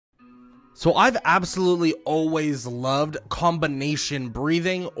So I've absolutely always loved combination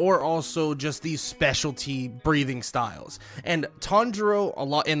breathing, or also just these specialty breathing styles. And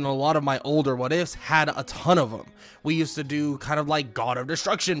Tanjiro, in a lot of my older what ifs, had a ton of them. We used to do kind of like God of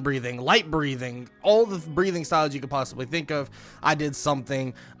Destruction breathing, light breathing, all the breathing styles you could possibly think of. I did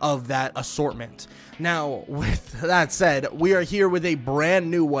something of that assortment. Now, with that said, we are here with a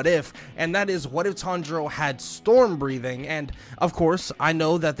brand new what if, and that is, what if Tanjiro had storm breathing? And of course, I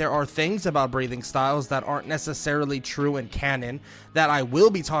know that there are things about breathing styles that aren't necessarily true in canon that I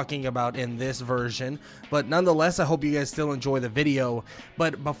will be talking about in this version, but nonetheless, I hope you guys still enjoy the video.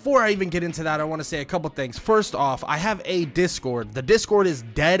 But before I even get into that, I want to say a couple things. First off, I have a Discord. The Discord is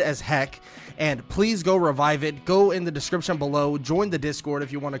dead as heck, and please go revive it. Go in the description below, join the Discord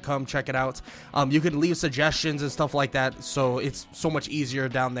if you want to come check it out. You can leave suggestions and stuff like that, so it's so much easier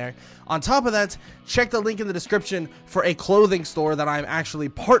down there. On top of that, check the link in the description for a clothing store that I'm actually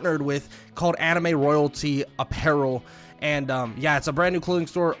partnered with called Anime Royalty Apparel. And yeah, it's a brand new clothing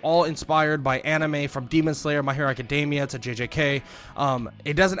store, all inspired by anime, from Demon Slayer, My Hero Academia to JJK.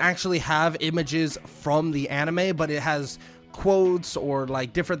 It doesn't actually have images from the anime, but it has quotes or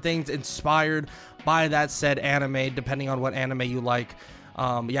like different things inspired by that said anime, depending on what anime you like.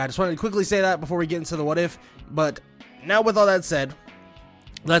 Yeah, I just wanted to quickly say that before we get into the what if. But now, with all that said,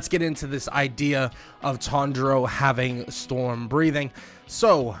 let's get into this idea of Tanjiro having storm breathing.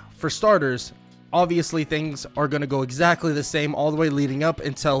 So, for starters, obviously things are going to go exactly the same all the way leading up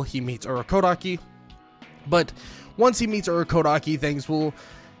until he meets Urokodaki. But once he meets Urokodaki, things will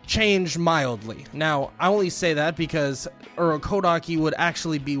change mildly. Now, I only say that because Urokodaki would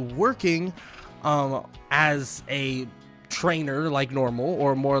actually be working as a trainer like normal,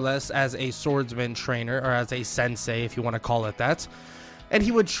 or more or less as a swordsman trainer, or as a sensei if you want to call it that. And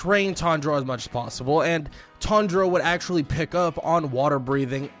he would train Tanjiro as much as possible, and Tanjiro would actually pick up on water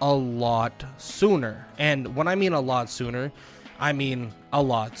breathing a lot sooner. And when I mean a lot sooner, I mean a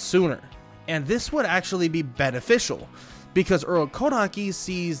lot sooner. And this would actually be beneficial, because Urokodaki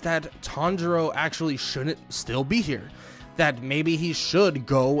sees that Tanjiro actually shouldn't still be here. That maybe he should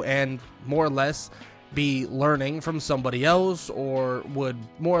go and more or less be learning from somebody else, or would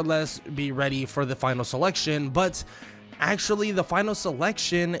more or less be ready for the final selection, but actually the final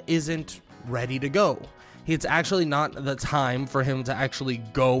selection isn't ready to go. It's actually not the time for him to actually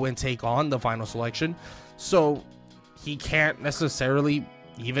go and take on the final selection, so he can't necessarily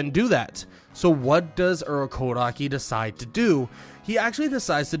even do that. So what does Urokodaki decide to do? He actually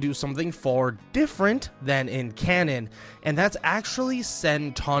decides to do something far different than in canon, and that's actually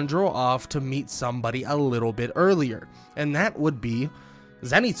send Tanjiro off to meet somebody a little bit earlier, and that would be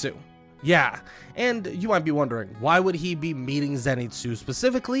Zenitsu. Yeah, and you might be wondering, why would he be meeting Zenitsu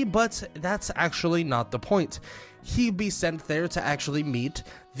specifically? But that's actually not the point. He'd be sent there to actually meet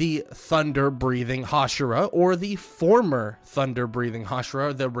the thunder-breathing Hashira, or the former thunder-breathing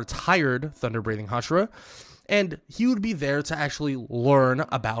Hashira, the retired thunder-breathing Hashira, and he would be there to actually learn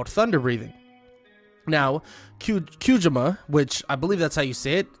about thunder breathing. Now, Kyujima, which I believe that's how you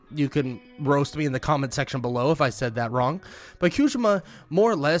say it, you can roast me in the comment section below if I said that wrong, but Kyujima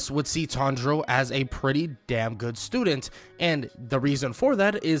more or less would see Tanjiro as a pretty damn good student, and the reason for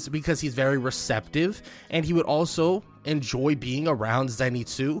that is because he's very receptive, and he would also enjoy being around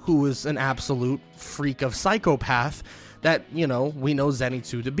Zenitsu, who is an absolute freak of psychopath that, you know, we know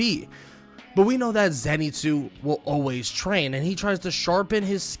Zenitsu to be. But we know that Zenitsu will always train, and he tries to sharpen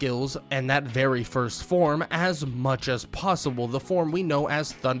his skills in that very first form as much as possible, the form we know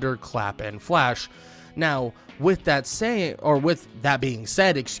as Thunder, Clap, and Flash. Now, with that being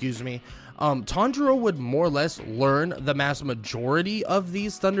said, Tanjiro would more or less learn the mass majority of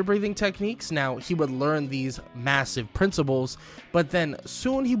these thunder breathing techniques. Now, he would learn these massive principles, but then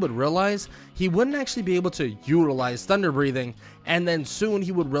soon he would realize he wouldn't actually be able to utilize thunder breathing, and then soon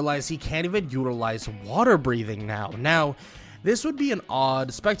he would realize he can't even utilize water breathing now. Now, this would be an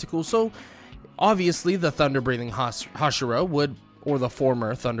odd spectacle, so obviously the thunder breathing Hashira would, or the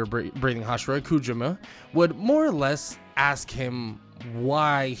former thunder breathing Hashira, Kyujima, would more or less ask him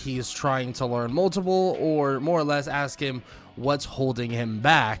why he's trying to learn multiple, or more or less ask him what's holding him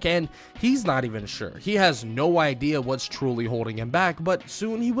back, and he's not even sure. He has no idea what's truly holding him back, but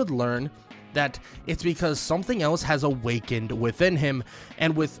soon he would learn that it's because something else has awakened within him,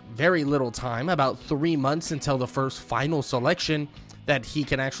 and with very little time, about 3 months until the first final selection that he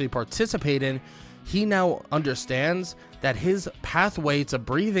can actually participate in, he now understands that his pathway to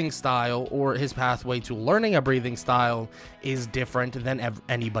breathing style, or his pathway to learning a breathing style, is different than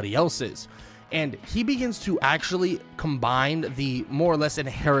anybody else's. And he begins to actually combine the more or less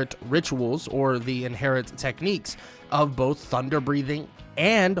inherent rituals or the inherent techniques of both thunder breathing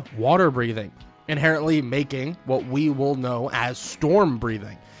and water breathing, inherently making what we will know as storm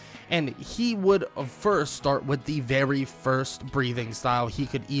breathing. And he would first start with the very first breathing style he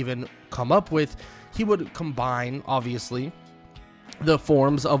could even come up with. He would combine, obviously, the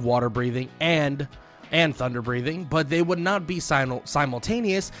forms of water breathing and thunder breathing, but they would not be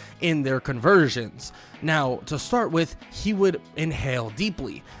simultaneous in their conversions. Now, to start with, he would inhale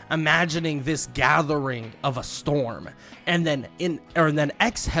deeply, imagining this gathering of a storm, and then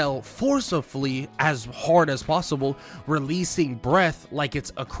exhale forcefully as hard as possible, releasing breath like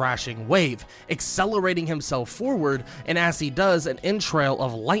it's a crashing wave, accelerating himself forward, and as he does, an entrail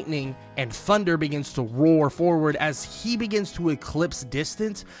of lightning and thunder begins to roar forward as he begins to eclipse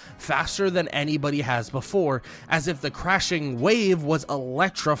distance faster than anybody has before, as if the crashing wave was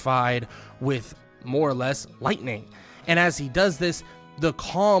electrified with more or less lightning. And as he does this, the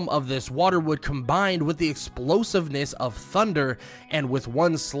calm of this water would combine with the explosiveness of thunder, and with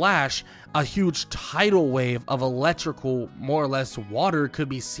one slash, a huge tidal wave of electrical, more or less water could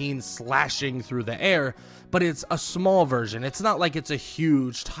be seen slashing through the air, but it's a small version. It's not like it's a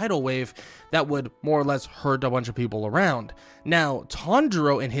huge tidal wave that would more or less hurt a bunch of people around. Now,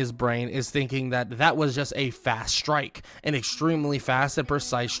 Tanjiro in his brain is thinking that that was just a fast strike, an extremely fast and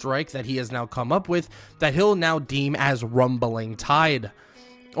precise strike that he has now come up with that he'll now deem as rumbling tide,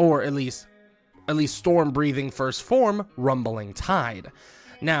 or at least storm breathing first form, rumbling tide.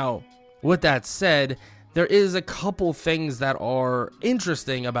 Now, with that said, there is a couple things that are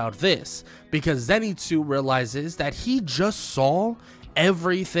interesting about this, because Zenitsu realizes that he just saw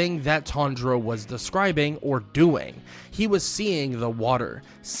everything that Tanjiro was describing or doing. He was seeing the water,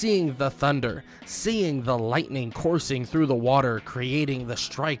 seeing the thunder, seeing the lightning coursing through the water, creating the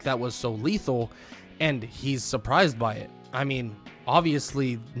strike that was so lethal, and he's surprised by it. I mean,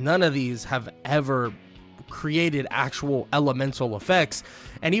 obviously, none of these have ever created actual elemental effects,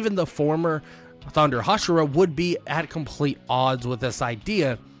 and even the former Thunder Hashira would be at complete odds with this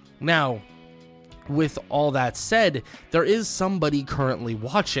idea. Now, with all that said, there is somebody currently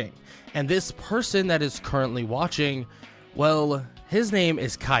watching, and this person that is currently watching, well, his name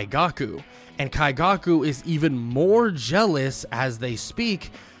is Kaigaku, and Kaigaku is even more jealous as they speak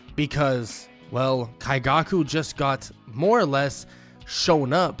because, well, Kaigaku just got more or less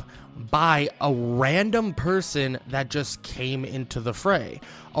shown up by a random person that just came into the fray,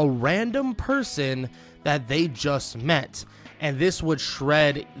 a random person that they just met, and this would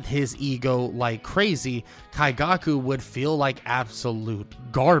shred his ego like crazy. Kaigaku would feel like absolute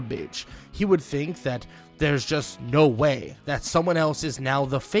garbage. He would think that there's just no way that someone else is now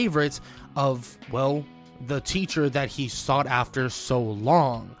the favorite of, well, the teacher that he sought after so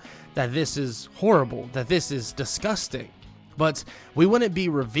long, that this is horrible, that this is disgusting. But we wouldn't be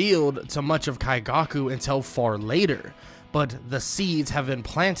revealed to much of Kaigaku until far later, but the seeds have been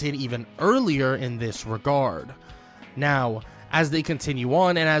planted even earlier in this regard. Now, as they continue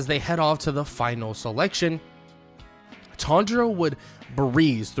on and as they head off to the final selection, Tanjiro would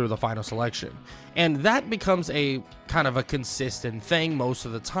breeze through the final selection, and that becomes a kind of a consistent thing most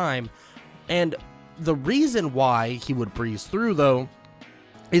of the time. And the reason why he would breeze through, though,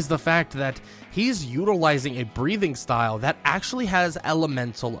 is the fact that he's utilizing a breathing style that actually has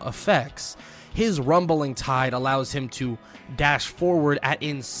elemental effects. His rumbling tide allows him to dash forward at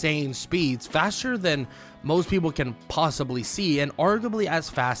insane speeds, faster than most people can possibly see, and arguably as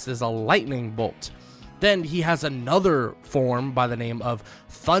fast as a lightning bolt. Then he has another form by the name of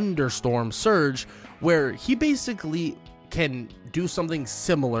Thunderstorm Surge, where he basically can do something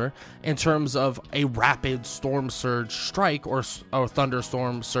similar in terms of a rapid storm surge strike or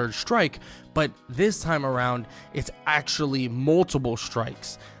thunderstorm surge strike, but this time around it's actually multiple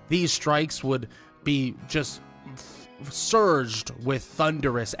strikes. These strikes would be just surged with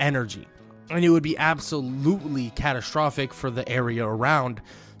thunderous energy, and it would be absolutely catastrophic for the area around.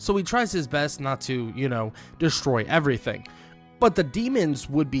 So he tries his best not to, destroy everything. But the demons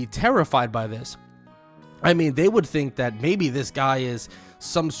would be terrified by this. I mean, they would think that maybe this guy is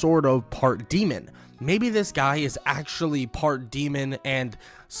some sort of part demon. Maybe this guy is actually part demon and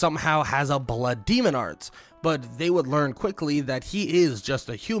somehow has a blood demon art. But they would learn quickly that he is just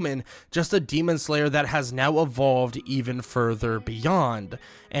a human, just a demon slayer that has now evolved even further beyond.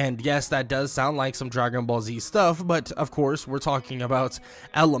 And yes, that does sound like some Dragon Ball Z stuff, but of course we're talking about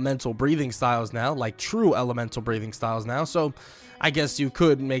elemental breathing styles now, like true elemental breathing styles now. So I guess you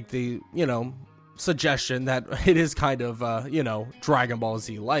could make the, suggestion that it is kind of, Dragon Ball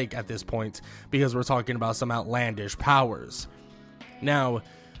Z like at this point, because we're talking about some outlandish powers. Now,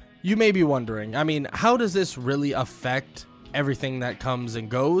 you may be wondering, I mean, how does this really affect everything that comes and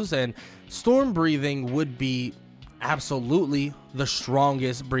goes? And storm breathing would be absolutely the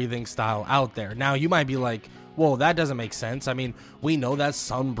strongest breathing style out there. Now, you might be like, well, that doesn't make sense. I mean, we know that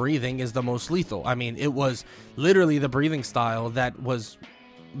sun breathing is the most lethal. I mean, it was literally the breathing style that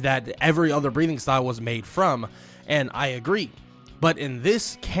every other breathing style was made from, and I agree. But in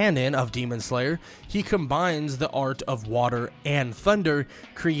this canon of Demon Slayer, he combines the art of water and thunder,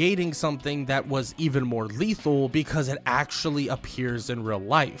 creating something that was even more lethal because it actually appears in real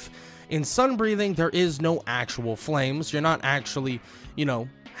life. In sun breathing, there is no actual flames. You're not actually,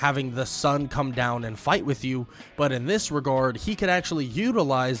 having the sun come down and fight with you. But in this regard, he could actually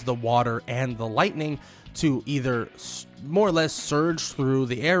utilize the water and the lightning to either more or less surge through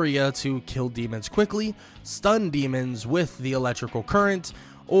the area to kill demons quickly, stun demons with the electrical current,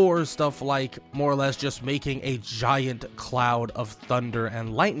 or stuff like more or less just making a giant cloud of thunder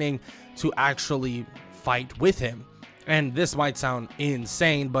and lightning to actually fight with him. And this might sound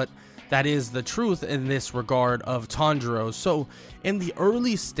insane, but that is the truth in this regard of Tanjiro. So in the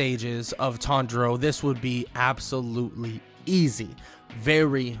early stages of Tanjiro, this would be absolutely easy.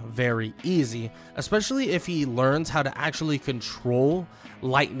 Very, very easy, especially if he learns how to actually control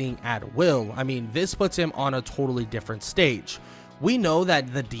lightning at will. I mean, this puts him on a totally different stage. We know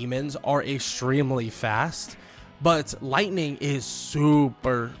that the demons are extremely fast, but lightning is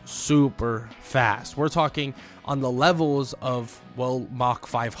super, super fast. We're talking on the levels of, well, Mach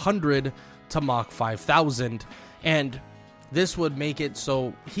 500 to Mach 5000, and this would make it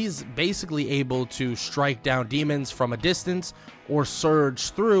so he's basically able to strike down demons from a distance or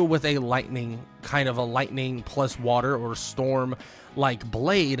surge through with a lightning plus water or storm like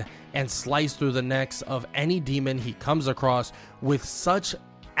blade and slice through the necks of any demon he comes across with such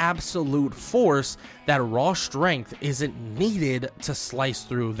absolute force that raw strength isn't needed to slice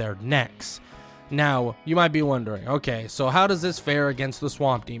through their necks. Now, you might be wondering, okay, so how does this fare against the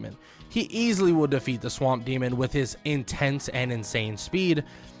Swamp Demon? He easily will defeat the Swamp Demon with his intense and insane speed,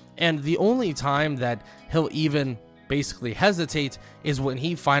 and the only time that he'll even basically hesitate is when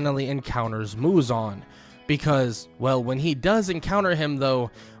he finally encounters Muzan. Because, well, when he does encounter him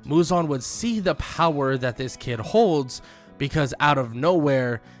though, Muzan would see the power that this kid holds, because out of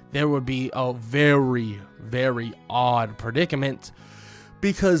nowhere, there would be a very, very odd predicament,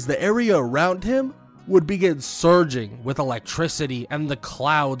 because the area around him would begin surging with electricity and the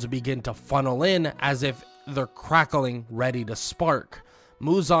clouds begin to funnel in as if they're crackling, ready to spark.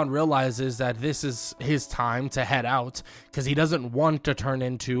 Muzan realizes that this is his time to head out because he doesn't want to turn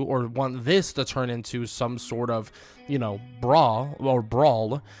into, or want this to turn into, some sort of,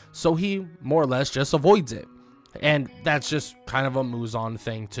 brawl, so he more or less just avoids it. And that's just kind of a Muzan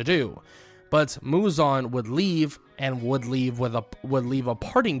thing to do. But Muzan would leave, and would leave a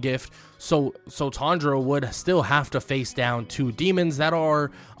parting gift, so Tanjiro would still have to face down two demons that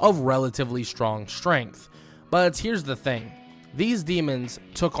are of relatively strong strength. But here's the thing. These demons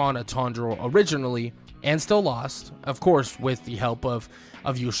took on a Tanjiro originally, and still lost, of course with the help of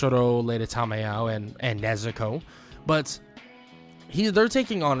Yushiro, Lady Tamayao, and Nezuko. But they're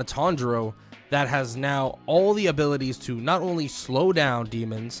taking on a Tanjiro that has now all the abilities to not only slow down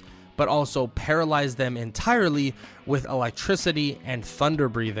demons, but also paralyze them entirely with electricity and thunder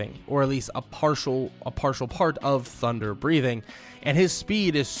breathing, or at least a partial part of thunder breathing. And his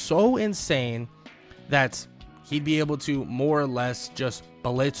speed is so insane that he'd be able to more or less just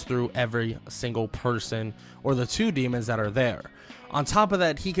blitz through every single person or the two demons that are there. On top of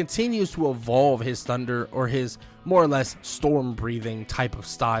that, he continues to evolve his thunder, or his more or less storm breathing type of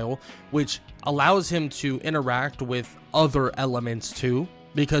style, which allows him to interact with other elements too,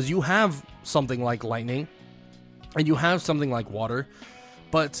 because you have something like lightning and you have something like water,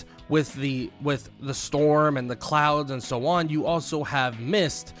 but with the storm and the clouds and so on, you also have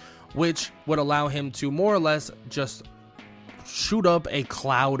mist, which would allow him to more or less just shoot up a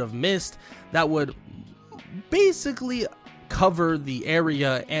cloud of mist that would basically cover the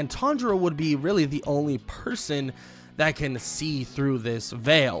area, and Tanjiro would be really the only person that can see through this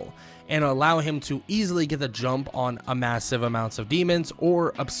veil, and allow him to easily get the jump on a massive amounts of demons,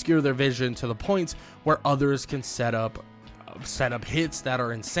 or obscure their vision to the point where others can set up hits that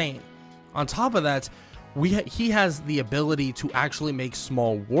are insane. On top of that, he has the ability to actually make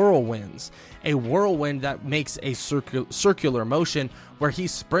small whirlwinds, a whirlwind that makes a circular motion where he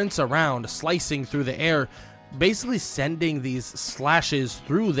sprints around, slicing through the air, basically sending these slashes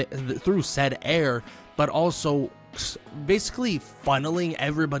through said air, but also basically funneling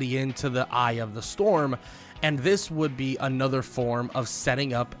everybody into the eye of the storm, And this would be another form of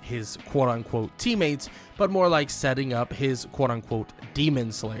setting up his quote-unquote teammates, but more like setting up his quote-unquote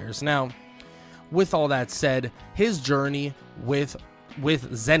demon slayers. Now, with all that said, his journey with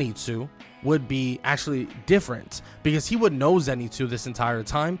Zenitsu would be actually different, because he would know Zenitsu this entire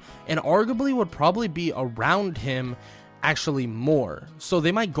time and arguably would probably be around him actually more. So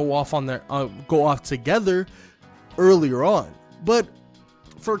they might go off on their go off together earlier on. But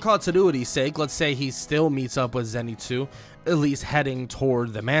for continuity's sake, let's say he still meets up with Zenitsu, at least heading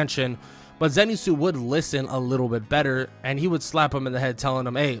toward the mansion, but Zenitsu would listen a little bit better, and he would slap him in the head telling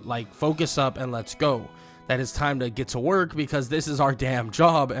him, hey, like, focus up and let's go. That it's time to get to work, because this is our damn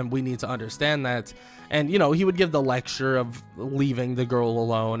job and we need to understand that. And, you know, he would give the lecture of leaving the girl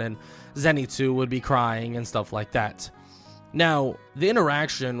alone, and Zenitsu would be crying and stuff like that. Now, the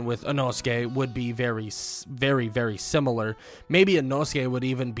interaction with Inosuke would be very, very similar. Maybe Inosuke would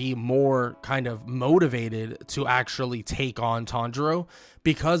even be more kind of motivated to actually take on Tanjiro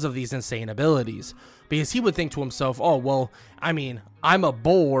because of these insane abilities. Because he would think to himself, oh, well, I mean, I'm a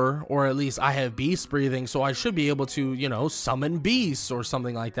boar, or at least I have beast breathing, so I should be able to, you know, summon beasts or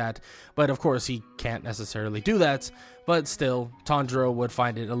something like that. But of course, he can't necessarily do that. But still, Tanjiro would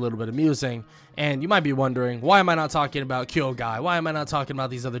find it a little bit amusing. And you might be wondering, why am I not talking about Kyogai? Why am I not talking about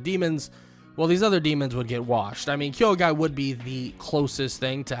these other demons? Well, these other demons would get washed. I mean, Kyogai would be the closest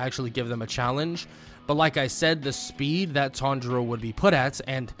thing to actually give them a challenge. But like I said, the speed that Tanjiro would be put at,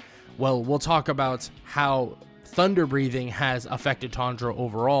 and, well, we'll talk about how thunder breathing has affected Tanjiro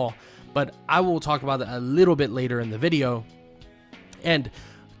overall, but I will talk about that a little bit later in the video. And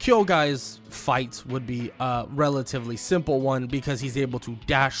Kyogai's fight would be a relatively simple one, because he's able to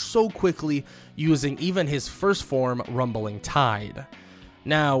dash so quickly using even his first form, Rumbling Tide.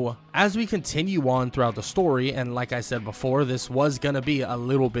 Now, as we continue on throughout the story, and like I said before, this was going to be a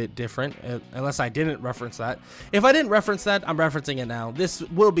little bit different, unless I didn't reference that. If I didn't reference that, I'm referencing it now. This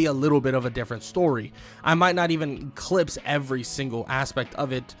will be a little bit of a different story. I might not even eclipse every single aspect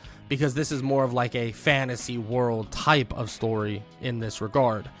of it, because this is more of like a fantasy world type of story in this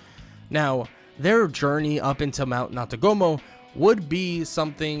regard. Now, their journey up into Mount Natagomo would be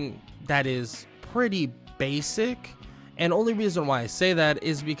something that is pretty basic. And only reason why I say that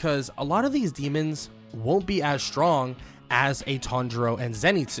is because a lot of these demons won't be as strong as a Tanjiro and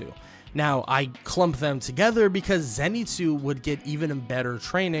Zenitsu. Now, I clump them together because Zenitsu would get even better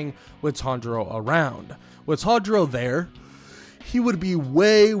training with Tanjiro around. With Tanjiro there, he would be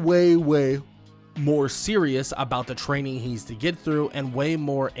way more serious about the training he needs to get through, and way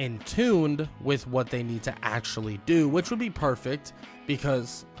more in tuned with what they need to actually do, which would be perfect,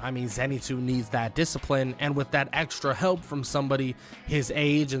 because, I mean, Zenitsu needs that discipline, and with that extra help from somebody his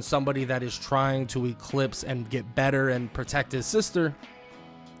age and somebody that is trying to eclipse and get better and protect his sister,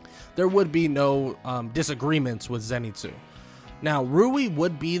 there would be no disagreements with Zenitsu. Now, Rui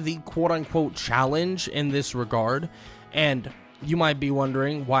would be the quote-unquote challenge in this regard, and you might be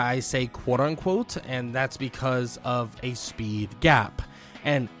wondering why I say quote-unquote, and that's because of a speed gap,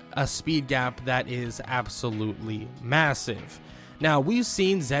 and a speed gap that is absolutely massive. Now, we've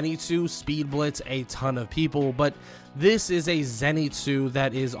seen Zenitsu speed blitz a ton of people, but this is a Zenitsu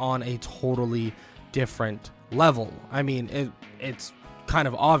that is on a totally different level. I mean, it's kind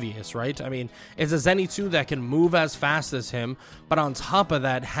of obvious, right? I mean, it's a Zenitsu that can move as fast as him, but on top of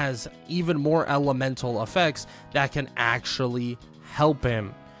that has even more elemental effects that can actually help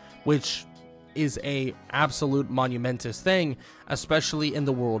him, which is a absolute monumentous thing, especially in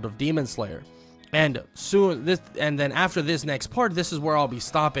the world of Demon Slayer. And then after this next part, this is where I'll be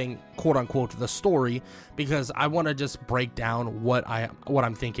stopping, quote unquote, the story, because I want to just break down what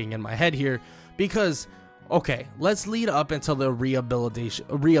I'm thinking in my head here. Because, okay, let's lead up until the rehabilitation,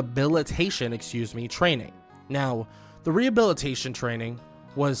 training. Now, the rehabilitation training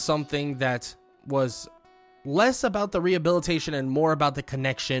was something that was less about the rehabilitation and more about the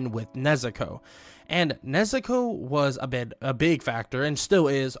connection with Nezuko. And Nezuko was a big factor, and still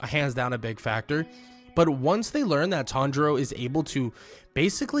is, hands down, a big factor. But once they learn that Tanjiro is able to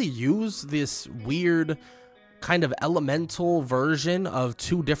basically use this weird kind of elemental version of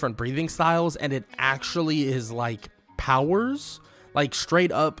two different breathing styles, and it actually is like powers, like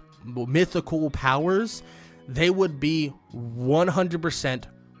straight up mythical powers, they would be 100%,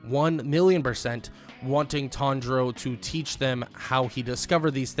 1,000,000% wanting Tanjiro to teach them how he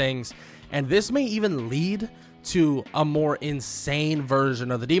discovered these things. And this may even lead to a more insane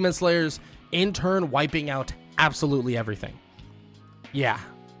version of the Demon Slayers, in turn wiping out absolutely everything. Yeah,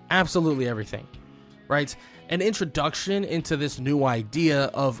 absolutely everything, right? An introduction into this new idea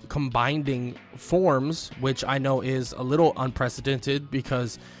of combining forms, which I know is a little unprecedented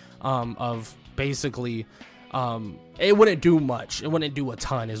because of basically it wouldn't do much. It wouldn't do a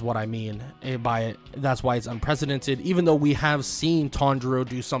ton is what I mean by it. That's why it's unprecedented, even though we have seen Tanjiro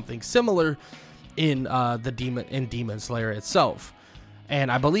do something similar in Demon Slayer itself.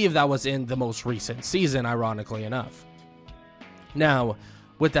 And I believe that was in the most recent season, ironically enough. Now,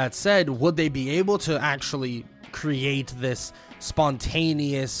 with that said, would they be able to actually create this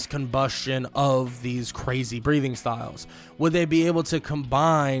spontaneous combustion of these crazy breathing styles? Would they be able to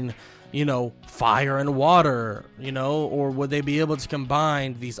combine, you know, fire and water, you know, or would they be able to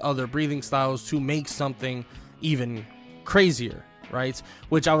combine these other breathing styles to make something even crazier, right?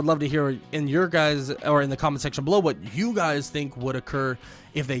 Which I would love to hear in your guys, or in the comment section below, what you guys think would occur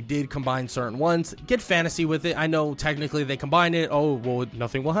if they did combine certain ones. Get fantasy with it. I know technically they combine it. Oh, well,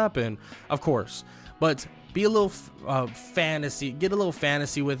 nothing will happen, of course, but be a little fantasy, get a little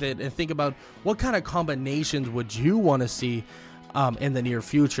fantasy with it, and think about what kind of combinations would you want to see in the near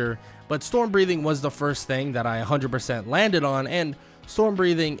future. But storm breathing was the first thing that I 100% landed on, and storm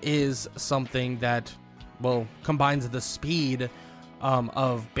breathing is something that, well, combines the speed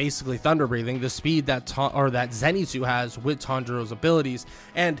of basically thunder breathing, the speed that that Zenitsu has with Tanjiro's abilities.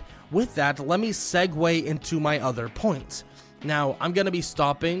 And with that, let me segue into my other points. Now, I'm going to be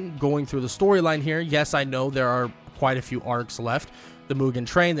going through the storyline here. Yes, I know there are quite a few arcs left. The Mugen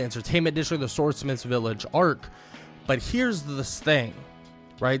Train, the Entertainment District, the Swordsmith's Village arc. But here's this thing,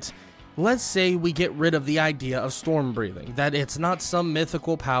 right? Let's say we get rid of the idea of storm breathing, that it's not some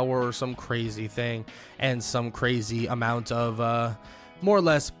mythical power or some crazy thing and some crazy amount of more or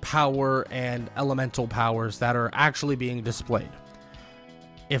less power and elemental powers that are actually being displayed.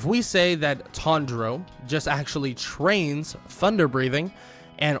 If we say that Tanjiro just actually trains thunder breathing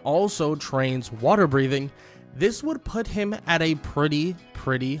and also trains water breathing, this would put him at a pretty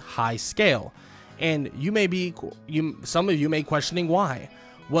high scale. And some of you may questioning why.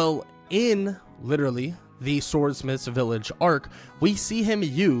 Well, in literally the Swordsmith's Village arc, we see him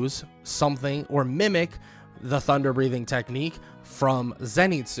use something or mimic the thunder breathing technique from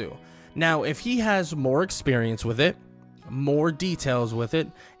Zenitsu. Now, if he has more experience with it, more details with it,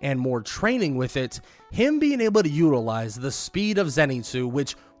 and more training with it, him being able to utilize the speed of Zenitsu,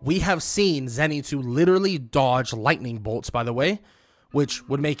 which we have seen Zenitsu literally dodge lightning bolts, by the way, which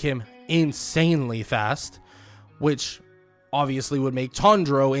would make him insanely fast, which obviously would make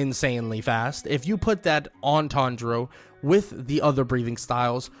Tanjiro insanely fast. If you put that on Tanjiro with the other breathing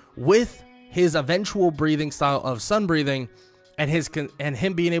styles, with his eventual breathing style of sun breathing, and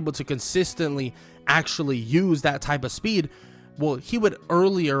him being able to consistently actually use that type of speed, well, he would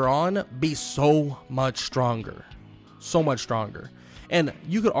earlier on be so much stronger. And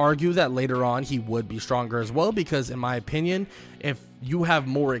you could argue that later on he would be stronger as well, because in my opinion, if you have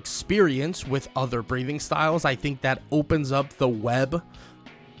more experience with other breathing styles, I think that opens up the web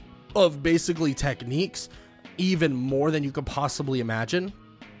of basically techniques even more than you could possibly imagine.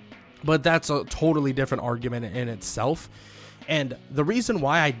 But that's a totally different argument in itself. And the reason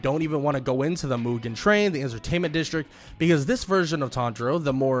why I don't even want to go into the Mugen Train, the Entertainment District, because this version of Tanjiro,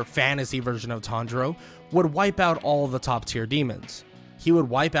 the more fantasy version of Tanjiro, would wipe out all the top tier demons. He would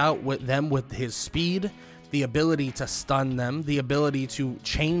wipe out them with his speed, the ability to stun them, the ability to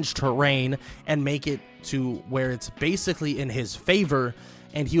change terrain and make it to where it's basically in his favor,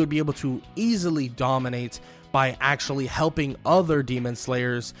 and he would be able to easily dominate by actually helping other demon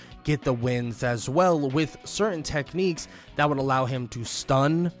slayers get the wins as well, with certain techniques that would allow him to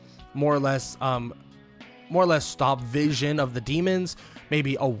stun, more or less stop vision of the demons,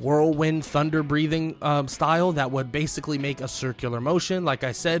 maybe a whirlwind thunder breathing style that would basically make a circular motion, like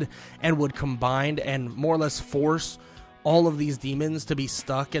I said, and would combine and more or less force all of these demons to be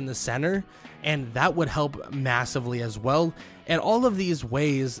stuck in the center, and that would help massively as well. And all of these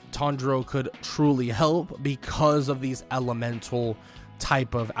ways Tanjiro could truly help because of these elemental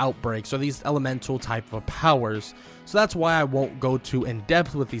type of outbreaks, or these elemental type of powers. So that's why I won't go too in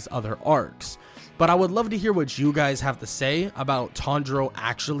depth with these other arcs. But I would love to hear what you guys have to say about Tanjiro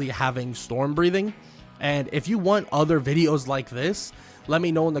actually having storm breathing. And if you want other videos like this, let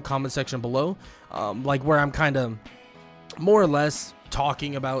me know in the comment section below, like where I'm kind of more or less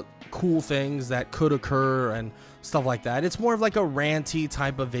talking about cool things that could occur and stuff like that. It's more of like a ranty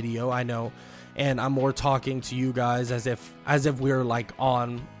type of video, I know, and I'm more talking to you guys as if we're like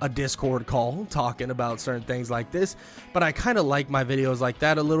on a Discord call talking about certain things like this. But I kind of like my videos like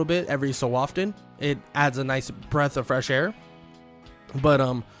that a little bit every so often. It adds a nice breath of fresh air.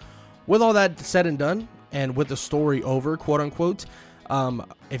 But with all that said and done, and with the story over, quote unquote,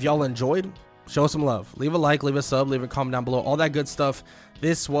 if y'all enjoyed, show some love. Leave a like, leave a sub, leave a comment down below, all that good stuff.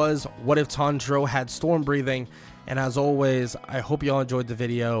 This was What If Tanjiro Had Storm Breathing, and as always, I hope y'all enjoyed the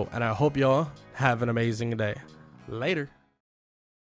video, and I hope y'all have an amazing day. Later.